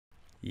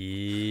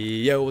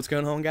Yo, what's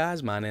going on,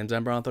 guys? My name's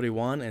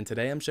BO3 and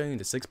today I'm showing you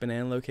the 6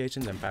 banana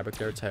locations in Fabrik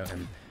Der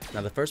Untoten.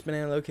 Now the first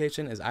banana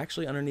location is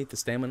actually underneath the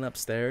stamina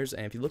upstairs,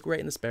 and if you look right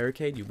in this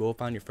barricade you will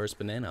find your first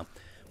banana.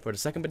 For the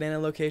second banana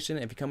location,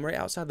 if you come right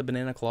outside the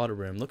banana colada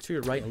room, look to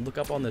your right and look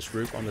up on this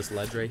roof on this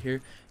ledge right here,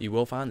 you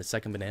will find the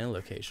second banana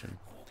location.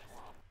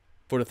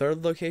 For the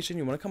third location,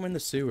 you want to come in the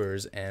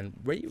sewers, and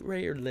right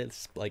your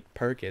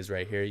perk is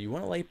right here, you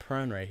want to lay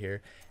prone right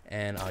here,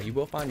 and you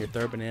will find your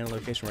third banana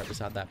location right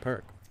beside that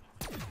perk.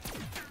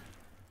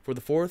 For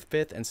the 4th,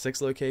 5th, and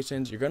 6th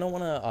locations, you're going to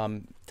want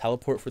to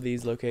teleport for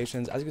these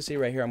locations. As you can see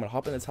right here, I'm going to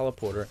hop in the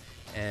teleporter,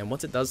 and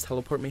once it does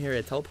teleport me here,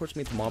 it teleports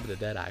me to Mob of the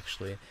Dead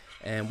actually.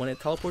 And when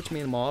it teleports me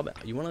in Mob,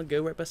 you want to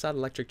go right beside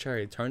Electric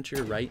Cherry, turn to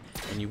your right,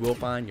 and you will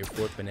find your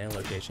 4th banana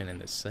location in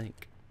this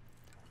sink.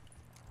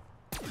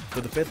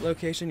 For the 5th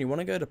location, you want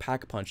to go to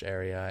Pack-a-Punch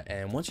area,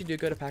 and once you do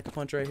go to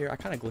Pack-a-Punch right here, I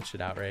kind of glitched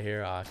it out right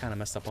here, I kind of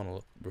messed up on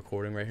the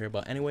recording right here,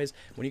 but anyways,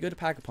 when you go to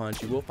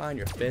Pack-a-Punch, you will find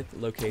your 5th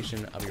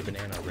location of your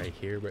banana right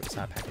here, right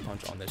beside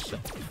Pack-a-Punch on this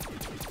shelf.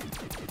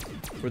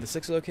 For the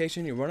 6th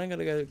location, you're going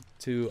to go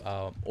to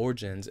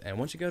Origins, and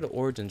once you go to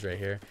Origins right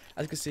here,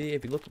 as you can see,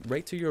 if you look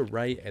right to your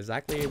right,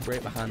 exactly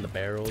right behind the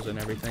barrels and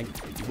everything,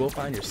 you will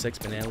find your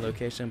 6th banana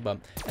location. But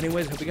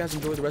anyways, hope you guys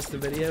enjoyed the rest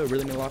of the video. It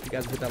really means a lot if you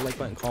guys hit that like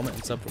button, comment,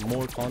 and sub for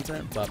more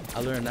content. But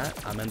other than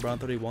that, I'm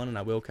BO3, and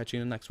I will catch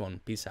you in the next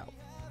one. Peace out.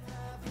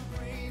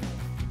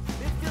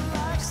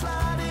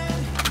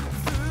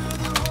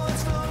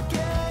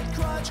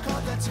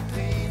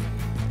 If